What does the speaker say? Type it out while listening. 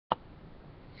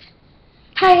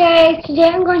Hi guys, today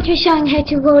I'm going to be showing how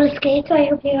to roller skate, so I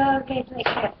hope you all guys like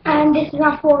it. And this is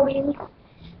not 4 wheels.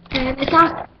 It's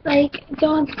not like,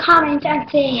 don't comment and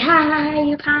say, ha,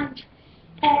 you can't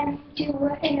do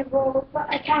it in a row, but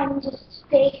I can just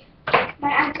stay my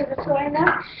ankle is sore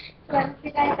enough. So I hope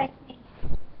you guys like me.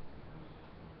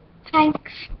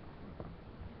 Thanks.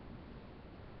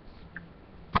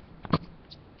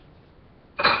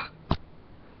 I'm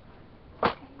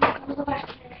going to go back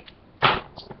there.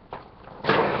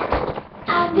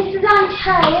 This is on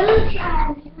tiles,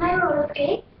 and this is my roller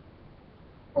skate.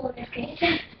 This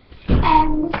is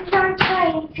on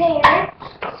tiles here,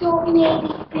 so maybe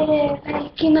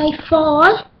like you might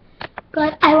fall,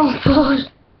 but I won't fall.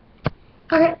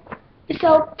 Okay,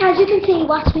 so as you can see,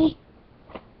 watch me.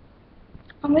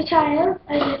 On the tiles,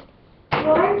 I just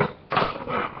 1,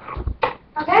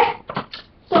 2. Okay,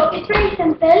 so it's very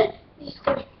simple. You just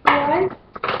go 1,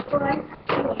 1,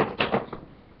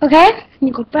 2. Okay,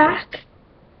 you go back.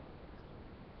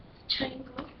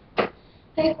 Triangle.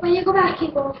 Like when you go back,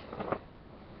 you go.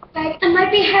 Like it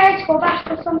might be hard to go back,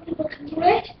 but some people can do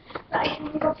it. But I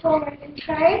can go forward and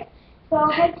try. So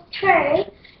how to try?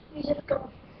 You just go.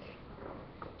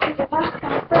 You go back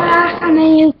and back, and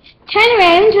then you turn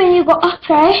around when you go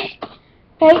upright.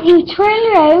 Right? You twirl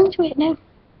around. Wait now.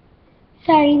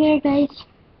 Sorry, there, guys.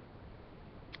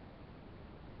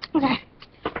 Okay.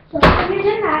 So when you're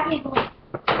doing that, you go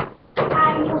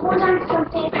and you hold on to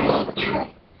something and you try.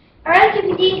 Alright, if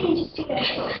it's easy, just do this.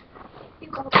 You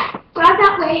go back. Grab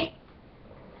that way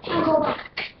and go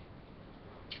back.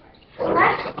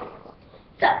 Okay?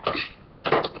 So,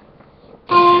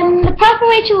 the proper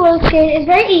way to roller skate is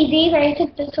very easy, very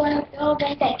simple, so I'm all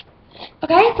going to say.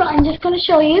 Okay, so I'm just going to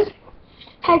show you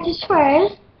how to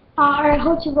swirl or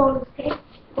how to roller skate.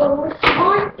 Roll 1,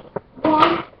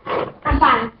 1, and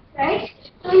bang. Right?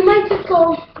 So you might just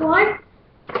go 1,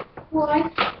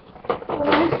 1,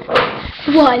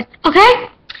 1. Okay?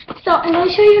 So I'm going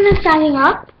to show you when I'm standing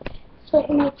up, so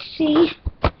you might see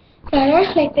better,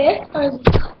 like this, or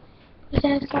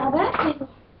just grab it. I'm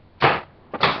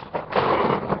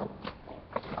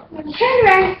going to turn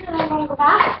around and I'm going to go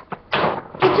back.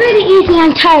 It's really easy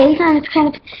on tiles, and it's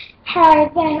kind of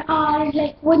hard than on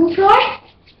like wooden floor.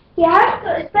 Yeah, so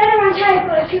it's better on tiles,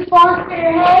 but if you fall for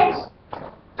your head,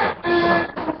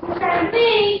 instead of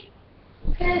me,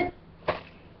 because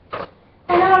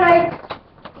I know like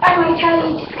I might tell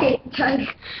you to skate sometimes,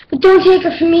 but don't take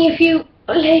it from me if you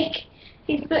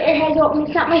you split your head open.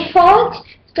 It's not my fault.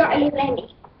 It's not really blame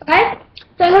me. Okay?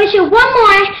 So I'm going to do one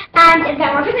more, and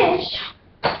then we're finished.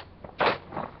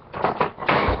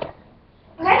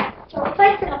 Okay? So we'll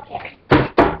place it up here.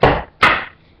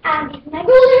 And these are my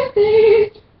roller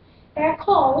skates. They're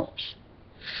called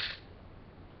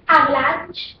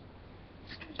avalanche.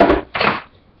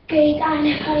 Great, and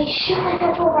if I shoot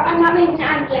myself over, I'm not moving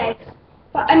any legs.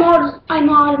 But I'm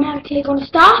automatically going to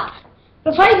stop.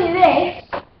 But if I do this,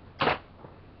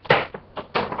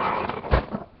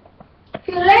 if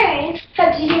you learn how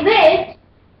to do this,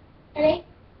 ready?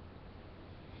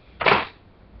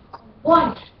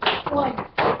 1, 1,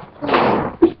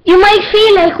 1. You might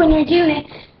feel like when you're doing it,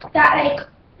 that like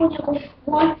when you go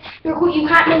 1, you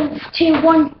can't move 2,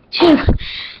 1, 2.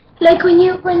 Like when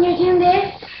you're doing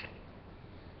this,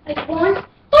 like 1.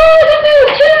 Oh,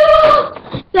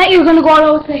 2! Like you're gonna go all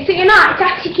over the place. So you're not. It's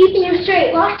actually keeping you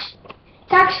straight. Watch.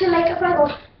 It's actually like if I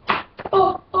go,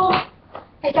 oh,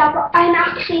 like that. But I'm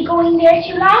actually going there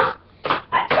too long.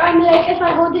 I'm like if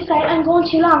I go this side, I'm going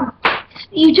too long.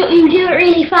 You do it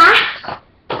really fast,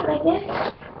 like this.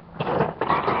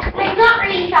 Like not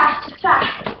really fast, just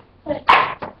fast.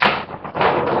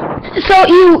 So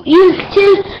you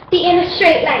still be in a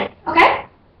straight line. Okay.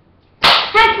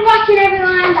 Thanks for watching,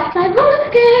 everyone. That's my roller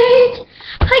skate.